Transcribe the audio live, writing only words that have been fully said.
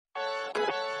The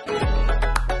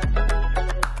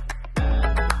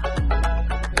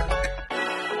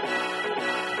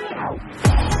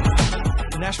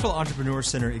Nashville Entrepreneur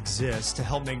Center exists to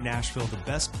help make Nashville the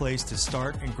best place to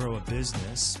start and grow a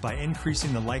business by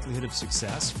increasing the likelihood of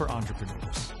success for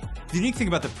entrepreneurs. The unique thing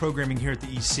about the programming here at the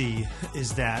EC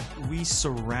is that we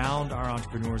surround our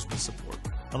entrepreneurs with support.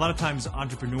 A lot of times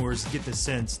entrepreneurs get the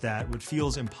sense that what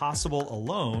feels impossible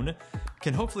alone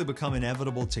can hopefully become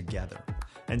inevitable together.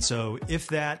 And so if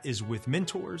that is with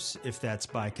mentors, if that's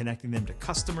by connecting them to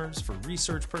customers for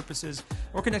research purposes,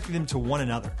 or connecting them to one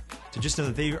another, to just know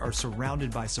that they are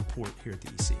surrounded by support here at the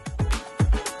EC.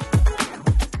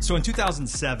 So in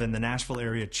 2007, the Nashville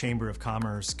Area Chamber of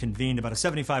Commerce convened about a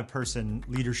 75-person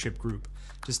leadership group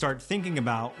to start thinking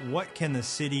about what can the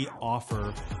city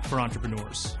offer for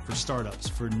entrepreneurs, for startups,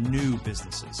 for new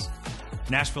businesses.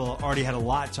 Nashville already had a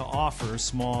lot to offer,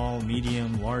 small,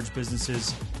 medium, large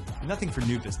businesses, nothing for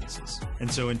new businesses.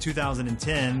 And so in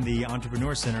 2010, the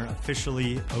Entrepreneur Center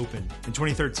officially opened. In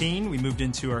 2013, we moved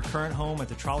into our current home at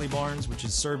the Trolley Barns, which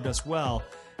has served us well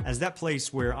as that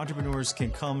place where entrepreneurs can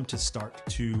come to start,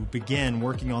 to begin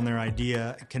working on their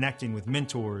idea, connecting with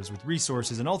mentors, with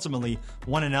resources, and ultimately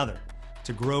one another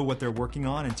to grow what they're working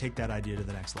on and take that idea to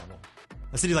the next level.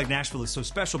 A city like Nashville is so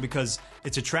special because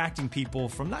it's attracting people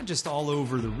from not just all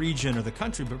over the region or the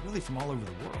country, but really from all over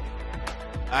the world.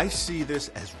 I see this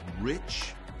as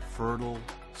rich, fertile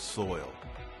soil.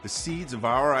 The seeds of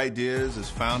our ideas as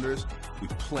founders, we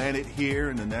plant it here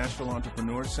in the Nashville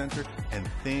Entrepreneur Center, and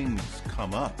things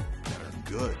come up that are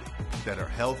good, that are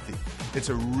healthy. It's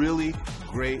a really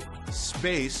great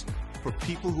space for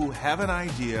people who have an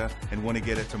idea and want to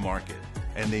get it to market,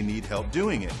 and they need help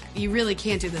doing it. You really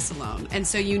can't do this alone. And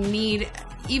so you need,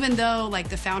 even though like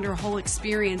the founder whole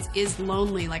experience is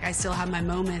lonely, like I still have my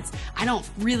moments, I don't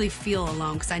really feel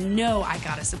alone because I know I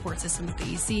got a support system at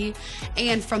the EC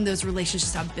and from those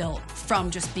relationships I've built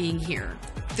from just being here.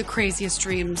 The craziest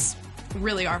dreams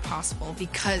really are possible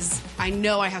because I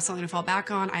know I have something to fall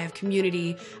back on. I have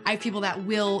community. I have people that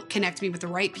will connect me with the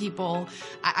right people.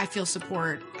 I feel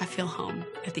support. I feel home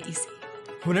at the EC.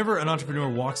 Whenever an entrepreneur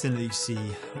walks into the EC,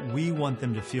 we want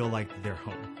them to feel like they're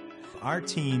home. Our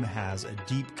team has a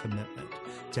deep commitment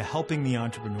to helping the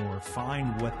entrepreneur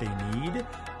find what they need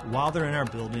while they're in our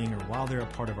building or while they're a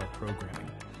part of our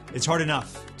programming. It's hard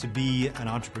enough to be an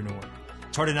entrepreneur.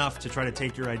 It's hard enough to try to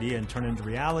take your idea and turn it into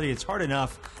reality. It's hard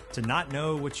enough to not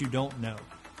know what you don't know.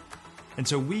 And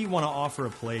so we want to offer a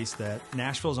place that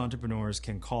Nashville's entrepreneurs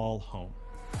can call home,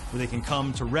 where they can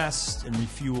come to rest and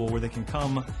refuel, where they can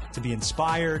come to be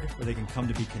inspired, where they can come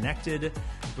to be connected,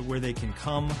 but where they can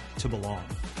come to belong.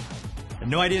 And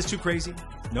no idea is too crazy,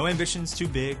 no ambitions too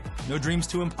big, no dreams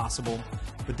too impossible,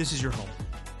 but this is your home.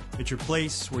 It's your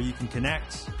place where you can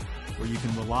connect, where you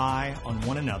can rely on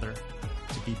one another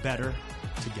to be better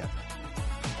together.